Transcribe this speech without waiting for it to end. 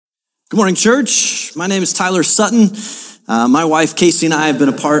Good morning, church. My name is Tyler Sutton. My wife, Casey, and I have been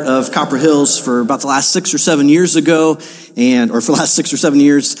a part of Copper Hills for about the last 6 or 7 years ago, for the last 6 or 7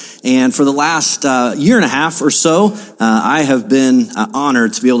 years. And for the last year and a half or so, I have been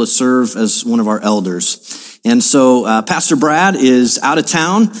honored to be able to serve as one of our elders. And so Pastor Brad is out of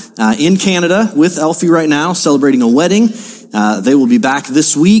town in Canada with Elfie right now, celebrating a wedding. They will be back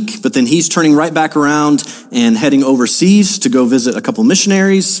this week, but then he's turning right back around and heading overseas to go visit a couple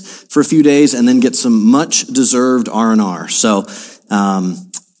missionaries for a few days and then get some much-deserved R&R. So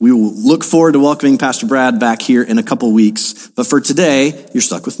we will look forward to welcoming Pastor Brad back here in a couple weeks. But for today, you're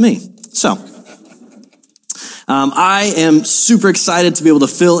stuck with me. So I am super excited to be able to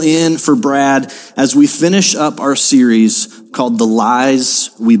fill in for Brad as we finish up our series called The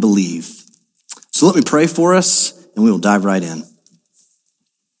Lies We Believe. So let me pray for us, and we will dive right in.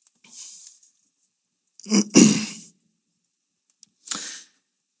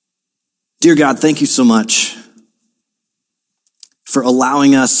 Dear God, thank you so much for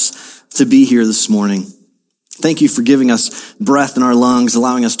allowing us to be here this morning. Thank you for giving us breath in our lungs,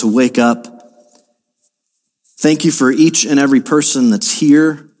 allowing us to wake up. Thank you for each and every person that's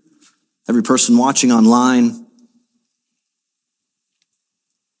here, every person watching online.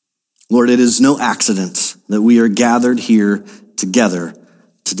 Lord, it is no accident that we are gathered here together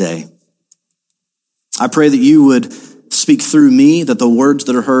today. I pray that you would speak through me, that the words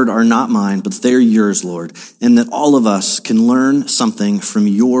that are heard are not mine, but they're yours, Lord, and that all of us can learn something from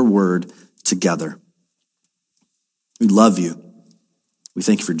your word together. We love you. We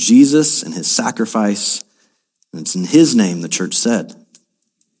thank you for Jesus and his sacrifice, and it's in his name the church said,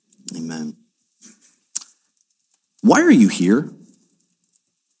 amen. Why are you here?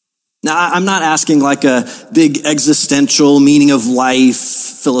 Now, I'm not asking like a big existential meaning of life,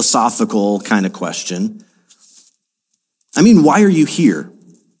 philosophical kind of question. I mean, why are you here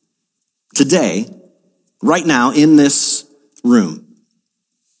today, right now, in this room?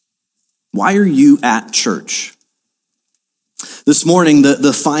 Why are you at church? This morning,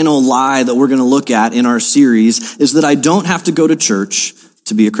 the final lie that we're going to look at in our series is that I don't have to go to church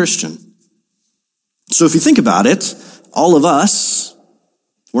to be a Christian. So if you think about it, all of us,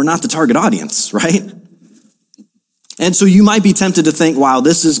 we're not the target audience, right? And so you might be tempted to think, wow,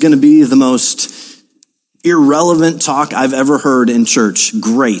 this is going to be the most irrelevant talk I've ever heard in church.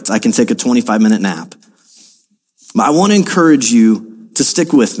 Great, I can take a 25-minute nap. But I want to encourage you to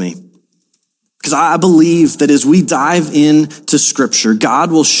stick with me, because I believe that as we dive into Scripture,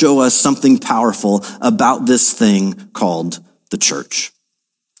 God will show us something powerful about this thing called the church.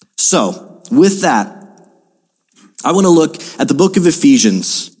 So, with that, I want to look at the book of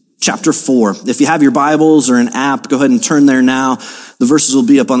Ephesians, chapter 4. If you have your Bibles or an app, go ahead and turn there now. The verses will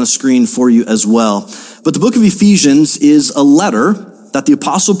be up on the screen for you as well. But the book of Ephesians is a letter that the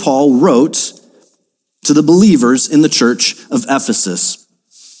Apostle Paul wrote to the believers in the church of Ephesus.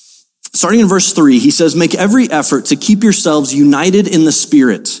 Starting in verse 3, he says, "Make every effort to keep yourselves united in the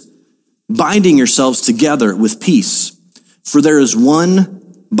Spirit, binding yourselves together with peace, for there is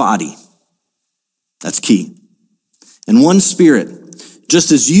one body." That's key. "And one Spirit,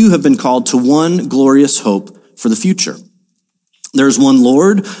 just as you have been called to one glorious hope for the future. There is one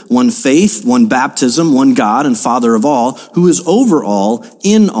Lord, one faith, one baptism, one God and Father of all, who is over all,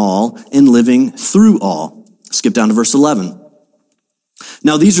 in all, and living through all." Skip down to verse 11.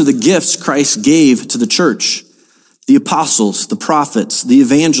 "Now these are the gifts Christ gave to the church: the apostles, the prophets, the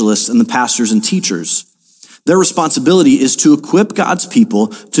evangelists, and the pastors and teachers. Their responsibility is to equip God's people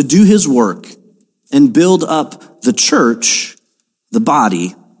to do his work and build up the church, the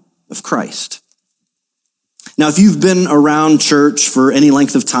body of Christ." Now, if you've been around church for any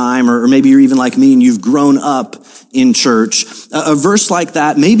length of time, or maybe you're even like me and you've grown up in church, a verse like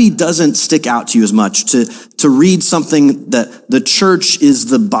that maybe doesn't stick out to you as much to read something that the church is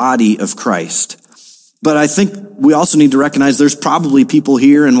the body of Christ. But I think we also need to recognize there's probably people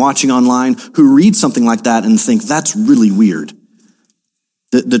here and watching online who read something like that and think that's really weird.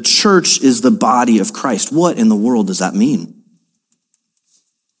 The church is the body of Christ. What in the world does that mean?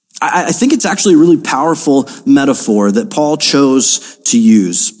 I think it's actually a really powerful metaphor that Paul chose to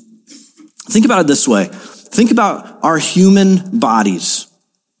use. Think about it this way. Think about our human bodies.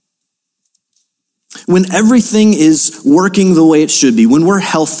 When everything is working the way it should be, when we're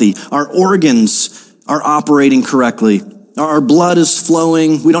healthy, our organs are operating correctly, our blood is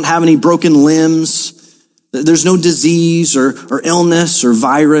flowing, we don't have any broken limbs, there's no disease or illness or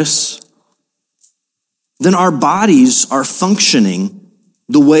virus, then our bodies are functioning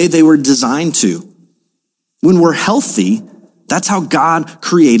the way they were designed to. When we're healthy, that's how God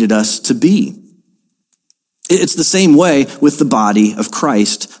created us to be. It's the same way with the body of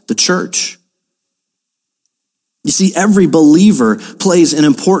Christ, the church. You see, every believer plays an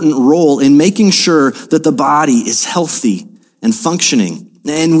important role in making sure that the body is healthy and functioning.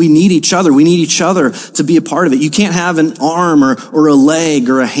 And we need each other. We need each other to be a part of it. You can't have an arm or a leg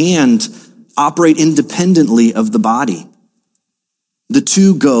or a hand operate independently of the body. The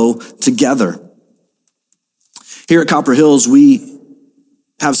two go together. Here at Copper Hills, we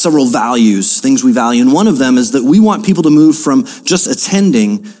have several values, things we value. And one of them is that we want people to move from just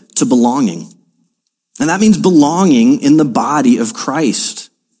attending to belonging. And that means belonging in the body of Christ.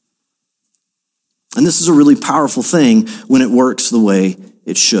 And this is a really powerful thing when it works the way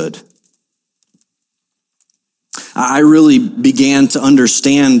it should. I really began to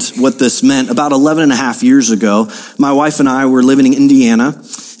understand what this meant about 11 and a half years ago. My wife and I were living in Indiana,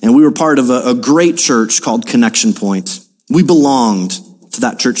 and we were part of a great church called Connection Point. We belonged to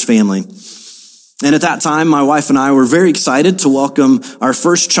that church family. And at that time, my wife and I were very excited to welcome our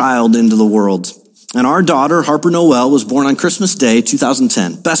first child into the world. And our daughter, Harper Noel, was born on Christmas Day,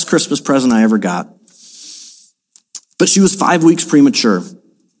 2010. Best Christmas present I ever got. But she was 5 weeks premature.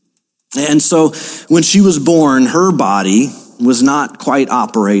 And so when she was born, her body was not quite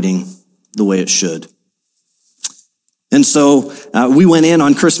operating the way it should. And so we went in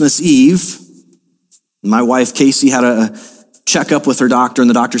on Christmas Eve. My wife, Casey, had a checkup with her doctor, and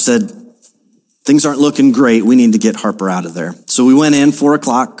the doctor said, things aren't looking great. We need to get Harper out of there. So we went in 4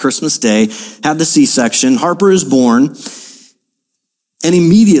 o'clock, Christmas Day, had the C-section. Harper is born, and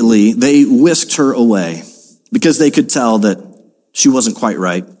immediately they whisked her away because they could tell that she wasn't quite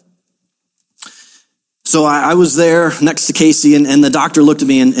right. So I was there next to Casey, and the doctor looked at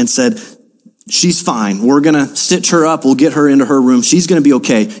me and said, she's fine. We're going to stitch her up. We'll get her into her room. She's going to be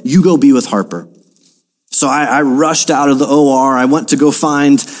okay. You go be with Harper. So I rushed out of the OR. I went to go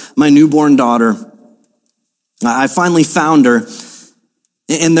find my newborn daughter. I finally found her,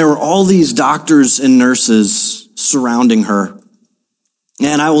 and there were all these doctors and nurses surrounding her.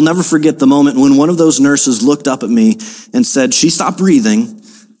 And I will never forget the moment when one of those nurses looked up at me and said, she stopped breathing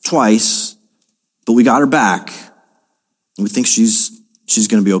twice, but we got her back. And we think she's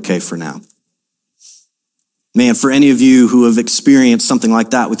going to be okay for now. Man, for any of you who have experienced something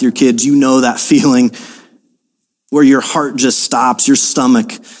like that with your kids, you know that feeling where your heart just stops, your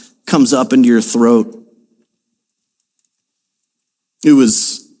stomach comes up into your throat. It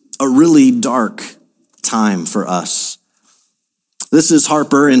was a really dark time for us. This is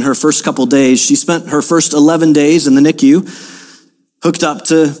Harper in her first couple days. She spent her first 11 days in the NICU, hooked up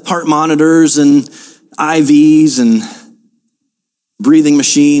to heart monitors and IVs and breathing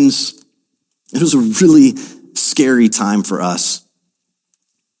machines. It was a really scary time for us.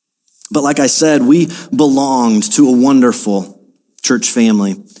 But like I said, we belonged to a wonderful church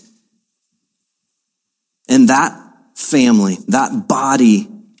family. And that family, that body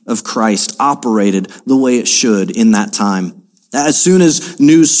of Christ operated the way it should in that time. As soon as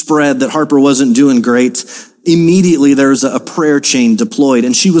news spread that Harper wasn't doing great, immediately there was a prayer chain deployed,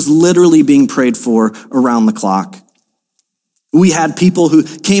 and she was literally being prayed for around the clock. We had people who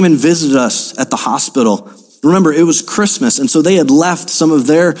came and visited us at the hospital. Remember, it was Christmas, and so they had left some of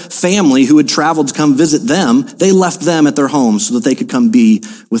their family who had traveled to come visit them. They left them at their homes so that they could come be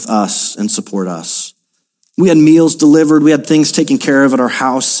with us and support us. We had meals delivered. We had things taken care of at our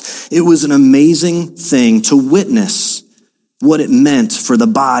house. It was an amazing thing to witness what it meant for the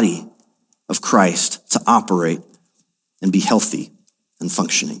body of Christ to operate and be healthy and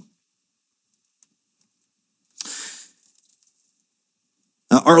functioning.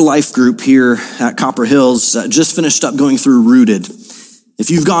 Our life group here at Copper Hills just finished up going through Rooted. If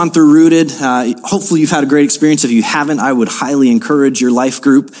you've gone through Rooted, hopefully you've had a great experience. If you haven't, I would highly encourage your life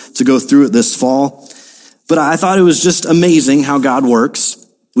group to go through it this fall. But I thought it was just amazing how God works.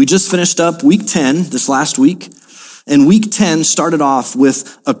 We just finished up week 10 this last week, and week 10 started off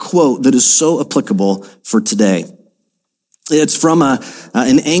with a quote that is so applicable for today. It's from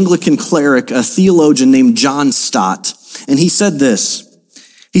an Anglican cleric, a theologian named John Stott, and he said this.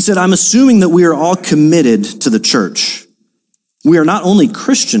 He said, I'm assuming that we are all committed to the church. We are not only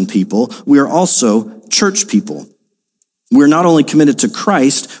Christian people, we are also church people. We are not only committed to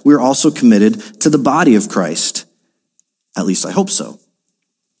Christ, we are also committed to the body of Christ. At least I hope so.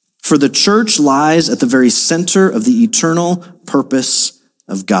 For the church lies at the very center of the eternal purpose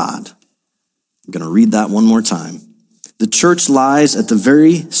of God. I'm going to read that one more time. The church lies at the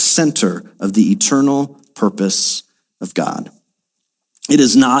very center of the eternal purpose of God. It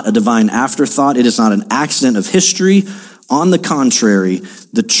is not a divine afterthought. It is not an accident of history. On the contrary,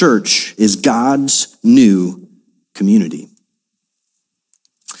 the church is God's new community.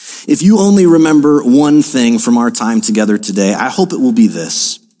 If you only remember one thing from our time together today, I hope it will be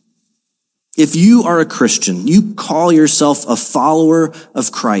this. If you are a Christian, you call yourself a follower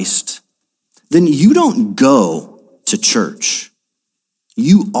of Christ, then you don't go to church.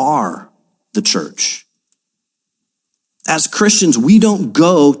 You are the church. As Christians, we don't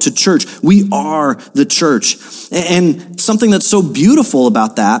go to church. We are the church. And something that's so beautiful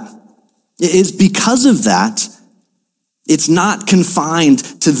about that is because of that, it's not confined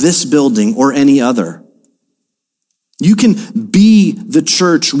to this building or any other. You can be the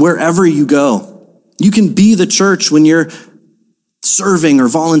church wherever you go. You can be the church when you're serving or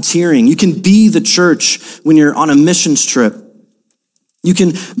volunteering. You can be the church when you're on a missions trip. You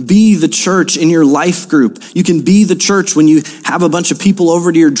can be the church in your life group. You can be the church when you have a bunch of people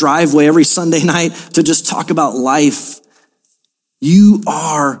over to your driveway every Sunday night to just talk about life. You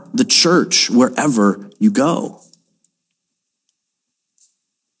are the church wherever you go.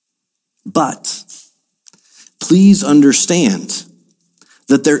 But please understand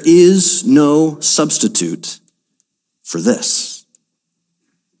that there is no substitute for this,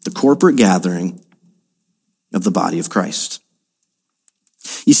 the corporate gathering of the body of Christ.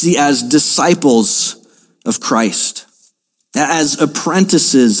 You see, as disciples of Christ, as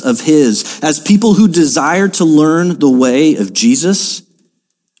apprentices of his, as people who desire to learn the way of Jesus,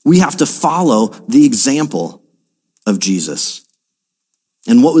 we have to follow the example of Jesus.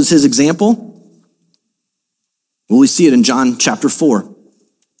 And what was his example? Well, we see it in John chapter 4.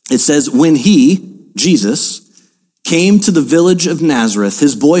 It says, when he, Jesus, came to the village of Nazareth,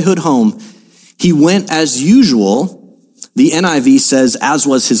 his boyhood home, he went as usual. The NIV says, as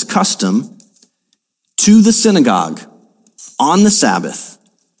was his custom, to the synagogue on the Sabbath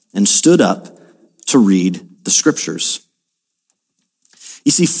and stood up to read the scriptures.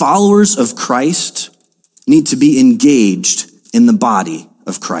 You see, followers of Christ need to be engaged in the body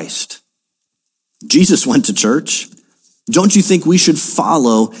of Christ. Jesus went to church. Don't you think we should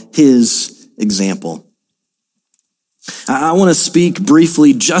follow his example? I want to speak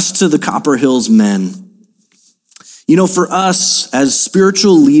briefly just to the Copper Hills men. You know, for us as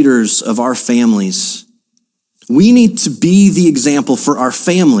spiritual leaders of our families, we need to be the example for our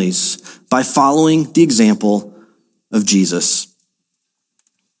families by following the example of Jesus.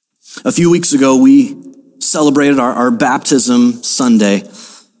 A few weeks ago, we celebrated our baptism Sunday,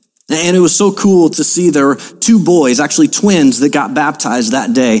 and it was so cool to see there were two boys, actually twins, that got baptized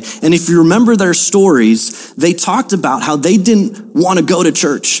that day. And if you remember their stories, they talked about how they didn't want to go to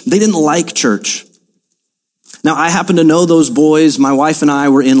church. They didn't like church. Now, I happen to know those boys. My wife and I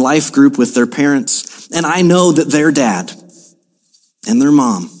were in life group with their parents, and I know that their dad and their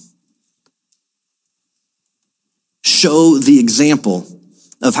mom show the example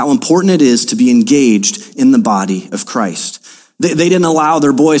of how important it is to be engaged in the body of Christ. They didn't allow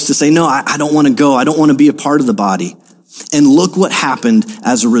their boys to say, no, I don't want to go. I don't want to be a part of the body. And look what happened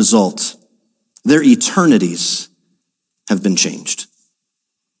as a result. Their eternities have been changed.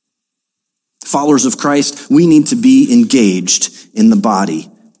 Followers of Christ, we need to be engaged in the body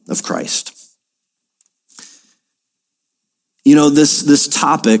of Christ. You know, this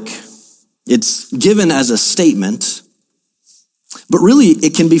topic, it's given as a statement, but really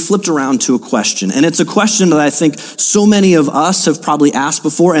it can be flipped around to a question. And it's a question that I think so many of us have probably asked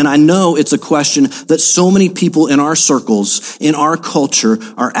before, and I know it's a question that so many people in our circles, in our culture,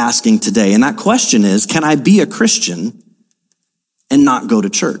 are asking today. And that question is, can I be a Christian and not go to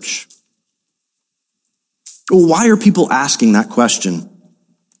church? Well, why are people asking that question?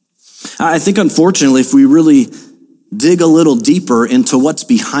 I think, unfortunately, if we really dig a little deeper into what's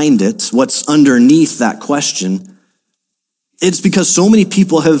behind it, what's underneath that question, it's because so many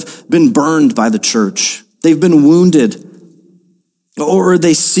people have been burned by the church. They've been wounded. Or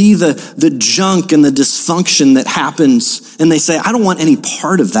they see the junk and the dysfunction that happens, and they say, I don't want any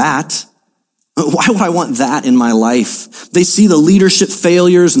part of that. Why would I want that in my life? They see the leadership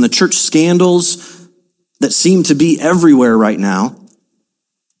failures and the church scandals that seem to be everywhere right now.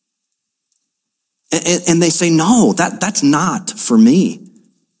 And they say, no, that's not for me.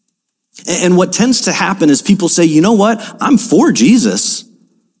 And what tends to happen is people say, you know what? I'm for Jesus.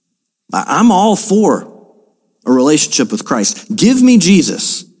 I'm all for a relationship with Christ. Give me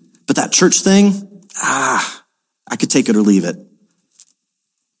Jesus. But that church thing, I could take it or leave it.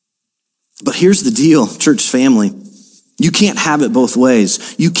 But here's the deal, church family. You can't have it both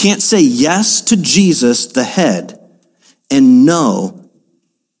ways. You can't say yes to Jesus, the head, and no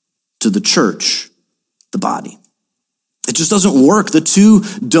to the church, the body. It just doesn't work. The two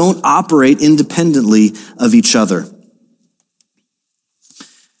don't operate independently of each other.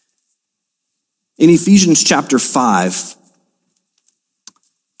 In Ephesians chapter 5,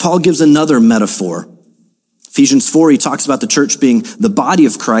 Paul gives another metaphor. Ephesians 4, he talks about the church being the body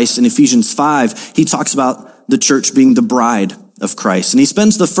of Christ. In Ephesians 5, he talks about the church being the bride of Christ. And he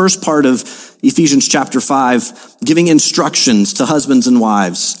spends the first part of Ephesians chapter 5 giving instructions to husbands and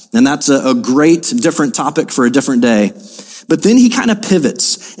wives. And that's a great different topic for a different day. But then he kind of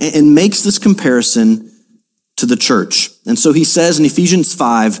pivots and makes this comparison to the church. And so he says in Ephesians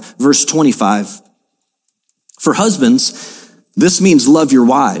 5, verse 25, for husbands, this means love your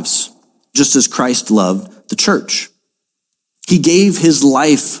wives, just as Christ loved the church. He gave his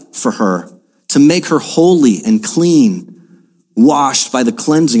life for her to make her holy and clean, washed by the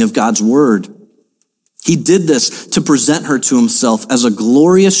cleansing of God's word. He did this to present her to himself as a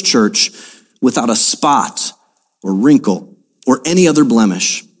glorious church without a spot or wrinkle or any other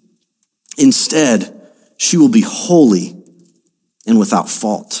blemish. Instead, she will be holy and without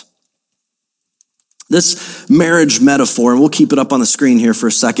fault. This marriage metaphor, and we'll keep it up on the screen here for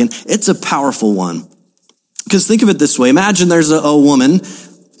a second, it's a powerful one. Because think of it this way. Imagine there's a woman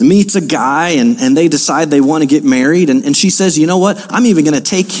meets a guy and they decide they want to get married. And she says, you know what? I'm even going to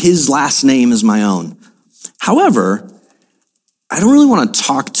take his last name as my own. However, I don't really want to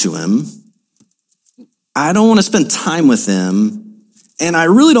talk to him. I don't want to spend time with him. And I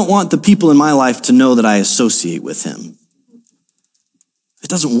really don't want the people in my life to know that I associate with him. It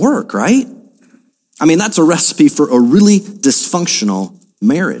doesn't work, right? I mean, that's a recipe for a really dysfunctional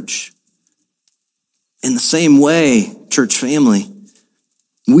marriage. In the same way, church family,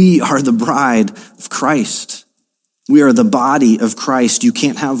 we are the bride of Christ. We are the body of Christ. You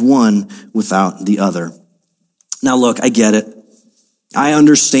can't have one without the other. Now look, I get it. I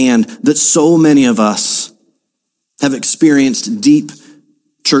understand that so many of us have experienced deep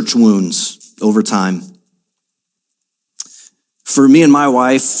church wounds over time. For me and my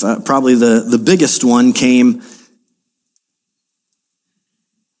wife, probably the biggest one came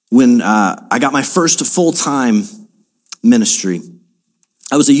when I got my first full-time ministry.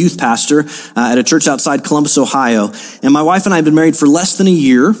 I was a youth pastor at a church outside Columbus, Ohio, and my wife and I had been married for less than a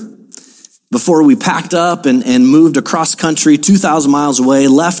year before we packed up and moved across country 2,000 miles away,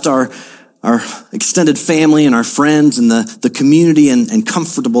 left our extended family and our friends and the community and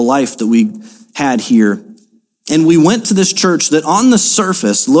comfortable life that we had here. And we went to this church that on the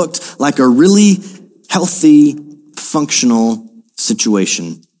surface looked like a really healthy, functional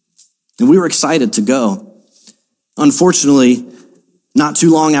situation. And we were excited to go. Unfortunately, not too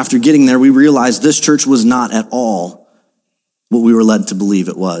long after getting there, we realized this church was not at all what we were led to believe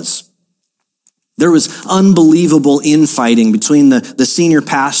it was. There was unbelievable infighting between the senior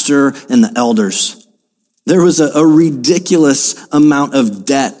pastor and the elders. There was a ridiculous amount of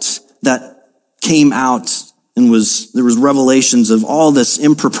debt that came out and there was revelations of all this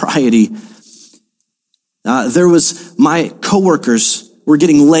impropriety. There was my coworkers were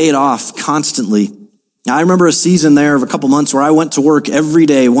getting laid off constantly. Now, I remember a season there of a couple months where I went to work every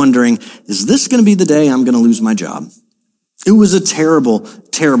day wondering, is this going to be the day I'm going to lose my job? It was a terrible,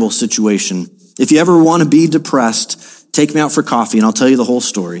 terrible situation. If you ever want to be depressed, take me out for coffee and I'll tell you the whole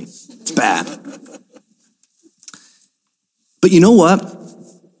story. It's bad. But you know what?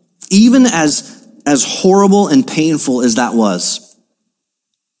 Even as horrible and painful as that was,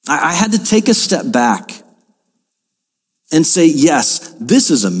 I had to take a step back and say, yes, this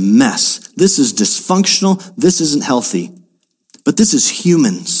is a mess. This is dysfunctional. This isn't healthy. But this is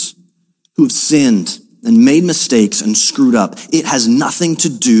humans who have sinned and made mistakes and screwed up. It has nothing to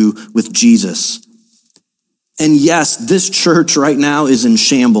do with Jesus. And yes, this church right now is in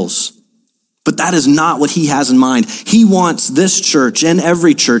shambles. But that is not what he has in mind. He wants this church and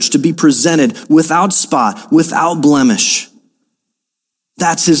every church to be presented without spot, without blemish.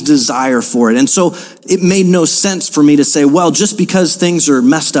 That's his desire for it. And so it made no sense for me to say, well, just because things are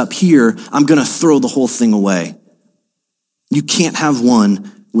messed up here, I'm going to throw the whole thing away. You can't have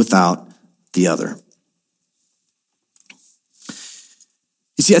one without the other.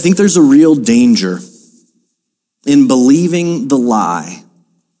 You see, I think there's a real danger in believing the lie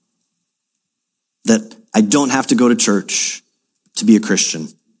that I don't have to go to church to be a Christian.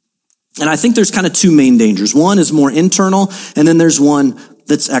 And I think there's kind of two main dangers. One is more internal, and then there's one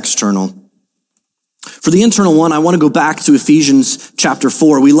that's external. For the internal one, I want to go back to Ephesians chapter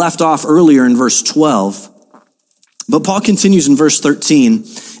 4. We left off earlier in verse 12, but Paul continues in verse 13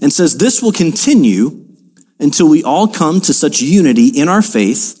 and says, this will continue until we all come to such unity in our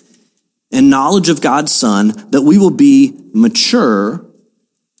faith and knowledge of God's Son that we will be mature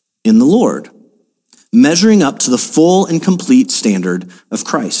in the Lord, measuring up to the full and complete standard of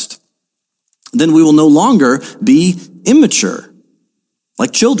Christ. Then we will no longer be immature,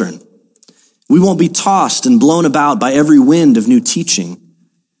 like children. We won't be tossed and blown about by every wind of new teaching,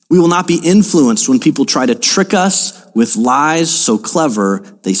 We will not be influenced when people try to trick us with lies so clever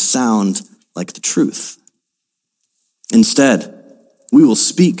they sound like the truth. Instead, we will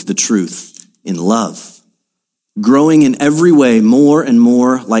speak the truth in love, growing in every way more and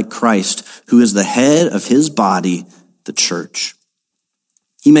more like Christ, who is the head of his body, the church.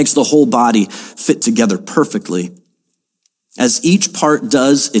 He makes the whole body fit together perfectly. As each part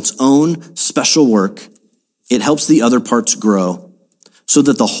does its own special work, it helps the other parts grow so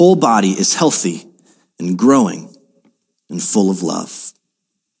that the whole body is healthy and growing and full of love.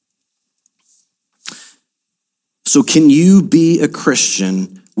 So can you be a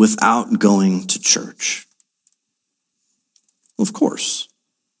Christian without going to church? Of course.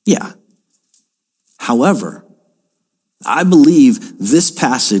 Yeah. However, I believe this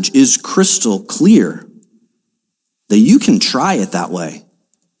passage is crystal clear that you can try it that way,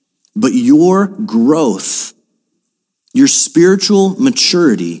 but your growth, your spiritual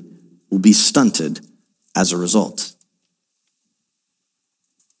maturity will be stunted as a result.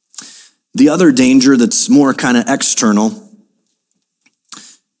 The other danger that's more kind of external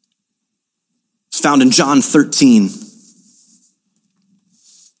is found in John 13.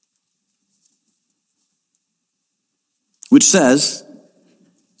 Which says,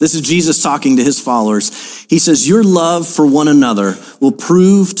 this is Jesus talking to his followers. He says, your love for one another will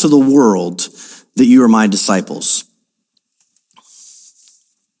prove to the world that you are my disciples.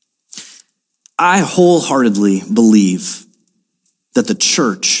 I wholeheartedly believe that the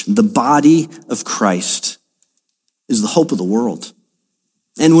church, the body of Christ, is the hope of the world.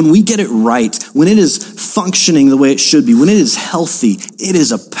 And when we get it right, when it is functioning the way it should be, when it is healthy, it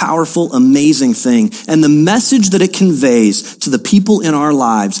is a powerful, amazing thing. And the message that it conveys to the people in our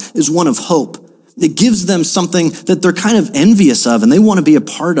lives is one of hope. It gives them something that they're kind of envious of and they want to be a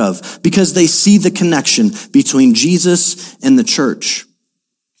part of because they see the connection between Jesus and the church.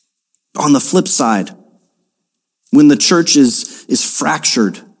 On the flip side, when the church is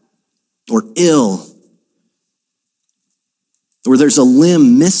fractured or ill, or there's a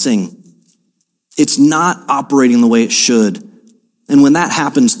limb missing, it's not operating the way it should. And when that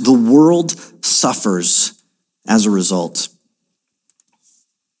happens, the world suffers as a result.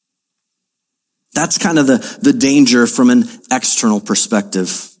 That's kind of the danger from an external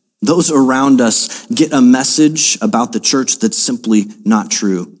perspective. Those around us get a message about the church that's simply not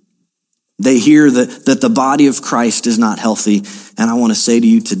true. They hear that the body of Christ is not healthy. And I want to say to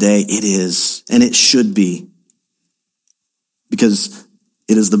you today, it is, and it should be. Because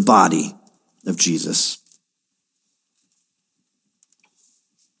it is the body of Jesus.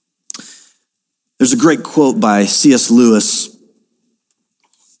 There's a great quote by C.S. Lewis.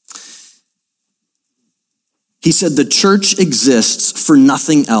 He said, the church exists for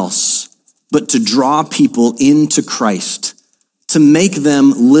nothing else but to draw people into Christ, to make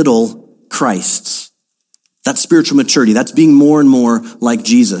them little Christs. That's spiritual maturity. That's being more and more like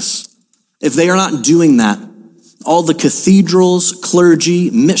Jesus. If they are not doing that, all the cathedrals, clergy,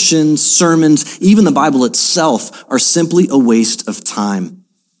 missions, sermons, even the Bible itself are simply a waste of time.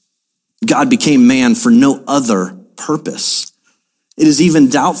 God became man for no other purpose. It is even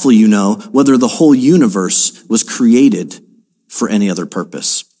doubtful, whether the whole universe was created for any other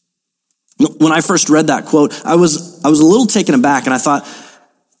purpose. When I first read that quote, I was a little taken aback and I thought,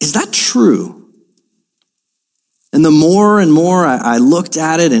 is that true? And the more and more I looked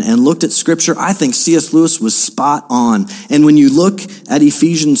at it and looked at scripture, I think C.S. Lewis was spot on. And when you look at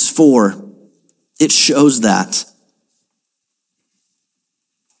Ephesians 4, it shows that.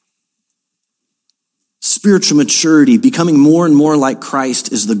 Spiritual maturity, becoming more and more like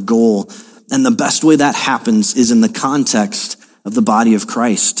Christ is the goal. And the best way that happens is in the context of the body of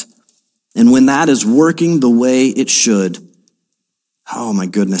Christ. And when that is working the way it should, oh my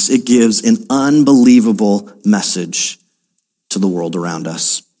goodness, it gives an unbelievable message to the world around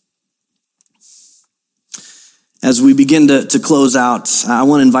us. As we begin to close out, I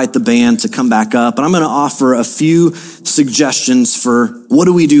want to invite the band to come back up, and I'm going to offer a few suggestions for what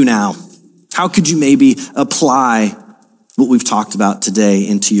do we do now? How could you maybe apply what we've talked about today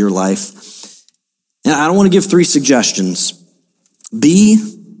into your life? And I want to give 3 suggestions. Be,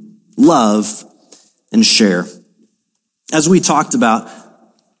 love, and share. As we talked about,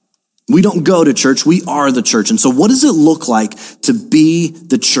 we don't go to church, we are the church. And so what does it look like to be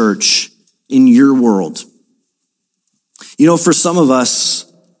the church in your world? For some of us,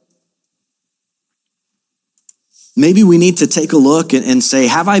 maybe we need to take a look and say,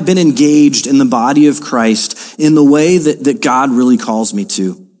 have I been engaged in the body of Christ in the way that God really calls me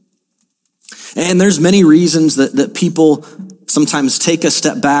to? And there's many reasons that people sometimes take a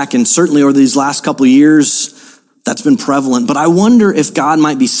step back, and certainly over these last couple of years, That's been prevalent, but I wonder if God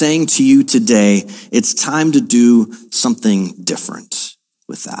might be saying to you today, it's time to do something different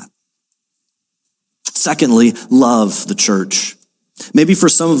with that. Secondly, love the church. Maybe for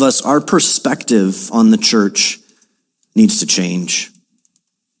some of us, our perspective on the church needs to change.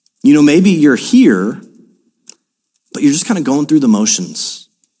 Maybe you're here, but you're just kind of going through the motions.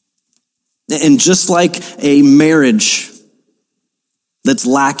 And just like a marriage that's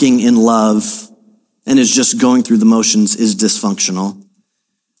lacking in love and is just going through the motions is dysfunctional,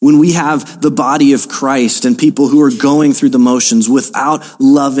 when we have the body of Christ and people who are going through the motions without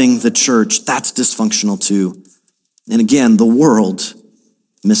loving the church, that's dysfunctional too. And again, the world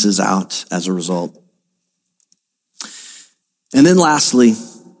misses out as a result. And then lastly,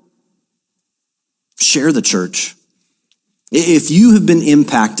 share the church. If you have been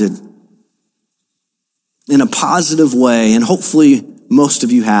impacted in a positive way, and hopefully most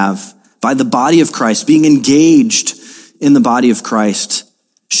of you have, by the body of Christ, being engaged in the body of Christ,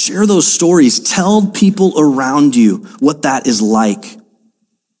 share those stories. Tell people around you what that is like.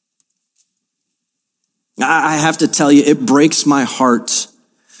 I have to tell you, it breaks my heart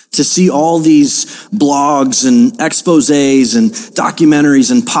to see all these blogs and exposés and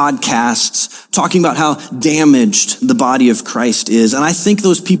documentaries and podcasts talking about how damaged the body of Christ is. And I think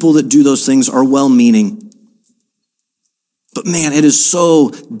those people that do those things are well-meaning. But man, it is so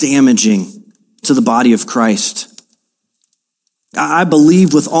damaging to the body of Christ. I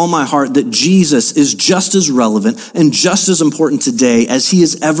believe with all my heart that Jesus is just as relevant and just as important today as he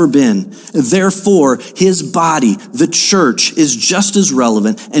has ever been. Therefore, his body, the church, is just as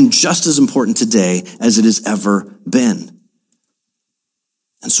relevant and just as important today as it has ever been.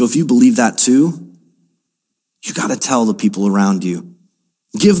 And so if you believe that too, you got to tell the people around you.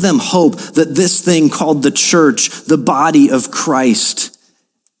 Give them hope that this thing called the church, the body of Christ,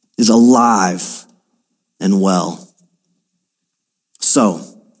 is alive and well. So,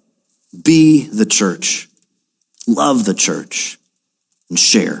 be the church, love the church, and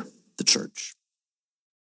share the church.